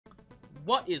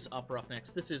What is up,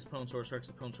 Roughnecks? This is post-apocalyptic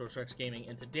of post-apocalyptic Gaming,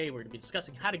 and today we're going to be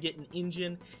discussing how to get an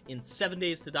engine in 7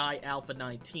 Days to Die Alpha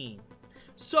 19.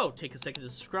 So, take a second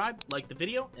to subscribe, like the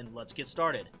video, and let's get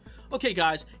started. Okay,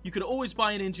 guys, you could always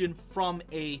buy an engine from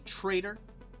a trader.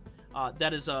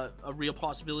 That is a real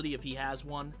possibility if he has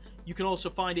one. You can also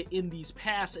find it in these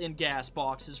pass and gas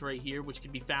boxes right here, which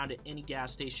can be found at any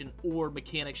gas station or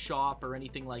mechanic shop or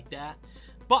anything like that.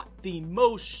 But the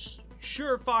most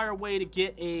surefire way to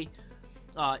get a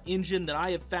engine that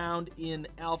I have found in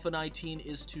Alpha 19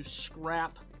 is to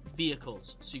scrap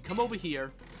vehicles. So you come over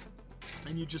here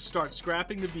and you just start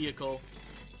scrapping the vehicle,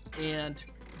 and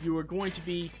you are going to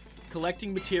be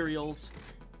collecting materials,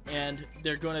 and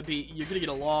you're going to get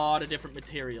a lot of different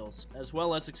materials as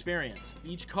well as experience.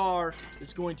 Each car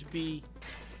is going to be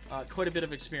quite a bit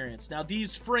of experience. Now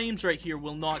these frames right here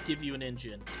will not give you an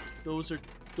engine. Those are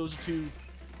too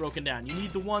broken down. You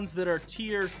need the ones that are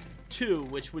tier 2,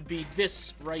 which would be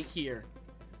this right here.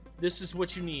 This is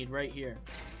what you need right here,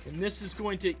 and this is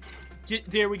going to get.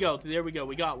 There we go.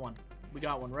 We got one. We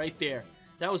got one right there.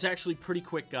 That was actually pretty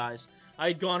quick, guys. I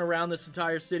had gone around this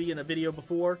entire city in a video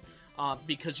before,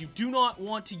 because you do not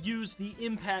want to use the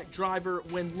impact driver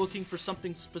when looking for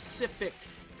something specific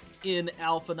in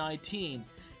Alpha 19.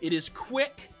 It is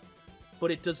quick, but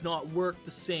it does not work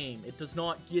the same. It does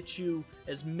not get you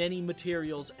as many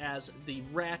materials as the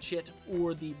ratchet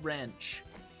or the wrench.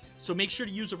 So make sure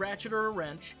to use a ratchet or a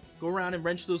wrench. Go around and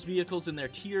wrench those vehicles in their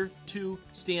tier 2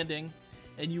 standing,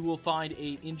 and you will find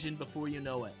an engine before you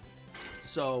know it.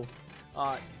 So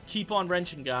keep on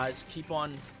wrenching, guys. Keep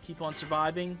on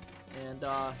surviving, and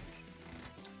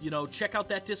you know, check out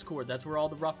that Discord. That's where all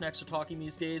the Roughnecks are talking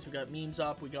these days. We got memes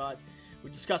up. We're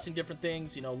discussing different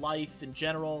things, you know, life in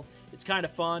general. It's kind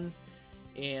of fun.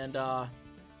 And,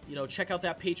 you know, check out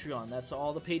that Patreon. That's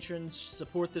all the patrons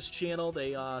support this channel.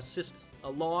 They assist a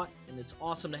lot, and it's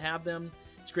awesome to have them.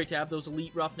 It's great to have those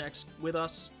elite Roughnecks with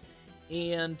us.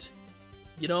 And,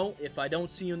 you know, if I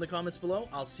don't see you in the comments below,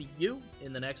 I'll see you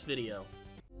in the next video.